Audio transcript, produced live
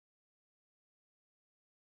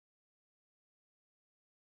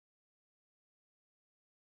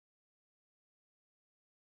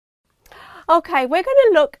Okay, we're going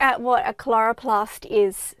to look at what a chloroplast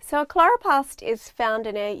is. So a chloroplast is found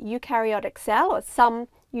in a eukaryotic cell, or some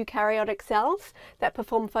eukaryotic cells that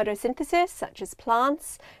perform photosynthesis, such as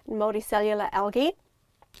plants and multicellular algae.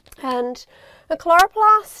 And a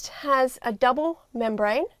chloroplast has a double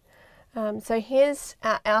membrane. So here's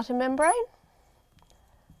our outer membrane.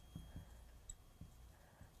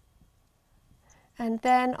 And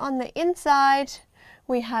then on the inside,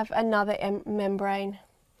 we have another membrane.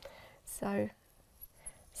 So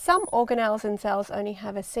some organelles and cells only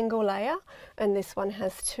have a single layer, and this one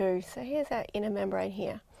has two. So here's our inner membrane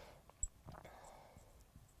here.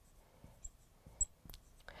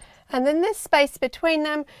 And then this space between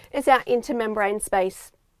them is our intermembrane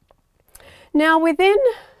space. Now within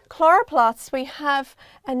chloroplasts we have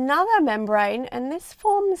another membrane, and this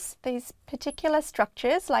forms these particular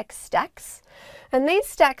structures like stacks. And these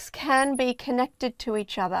stacks can be connected to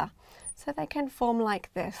each other. So they can form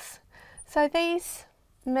like this. So these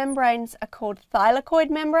membranes are called thylakoid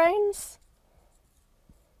membranes.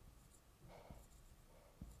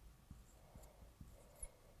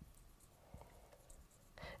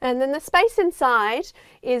 And then the space inside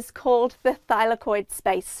is called the thylakoid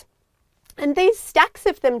space. And these stacks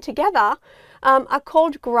of them together are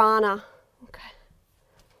called grana, okay,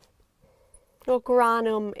 or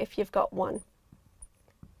granum if you've got one.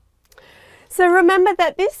 So remember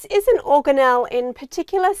that this is an organelle in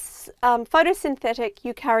particular photosynthetic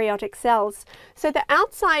eukaryotic cells. So the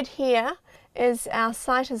outside here is our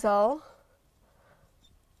cytosol,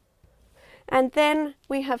 and then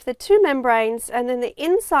we have the two membranes, and then the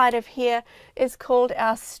inside of here is called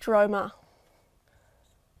our stroma.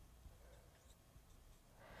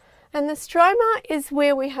 And the stroma is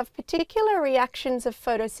where we have particular reactions of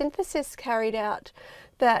photosynthesis carried out.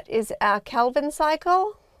 That is our Calvin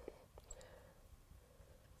cycle,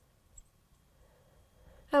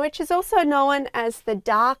 which is also known as the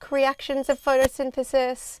dark reactions of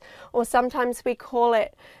photosynthesis, or sometimes we call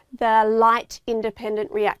it the light-independent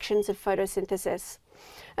reactions of photosynthesis.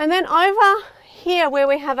 And then over here where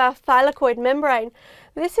we have our thylakoid membrane,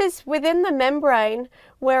 this is within the membrane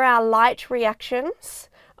where our light reactions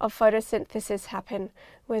of photosynthesis happen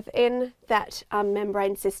within that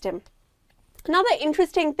membrane system. Another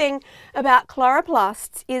interesting thing about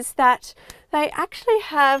chloroplasts is that they actually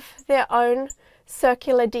have their own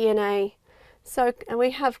circular DNA. So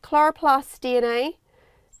we have chloroplast DNA,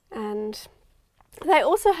 and they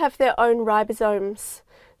also have their own ribosomes.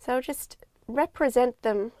 So I'll just represent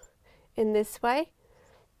them in this way.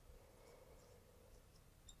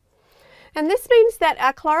 And this means that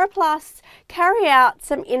our chloroplasts carry out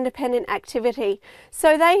some independent activity.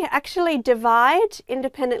 So they actually divide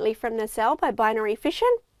independently from the cell by binary fission,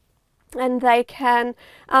 and they can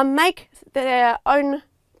make their own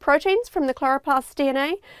proteins from the chloroplast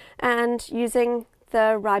DNA and using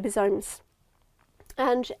the ribosomes.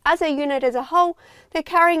 And as a unit as a whole, they're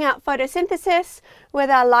carrying out photosynthesis with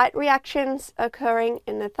our light reactions occurring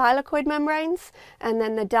in the thylakoid membranes, and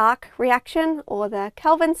then the dark reaction or the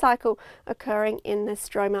Calvin cycle occurring in the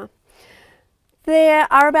stroma. There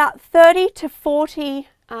are about 30 to 40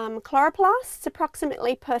 chloroplasts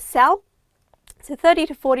approximately per cell, so 30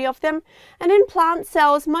 to 40 of them. And in plant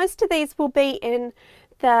cells, most of these will be in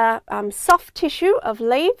the soft tissue of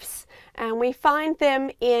leaves, and we find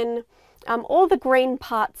them in all the green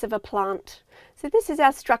parts of a plant. So this is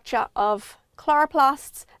our structure of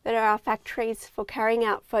chloroplasts that are our factories for carrying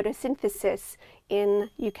out photosynthesis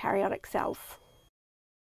in eukaryotic cells.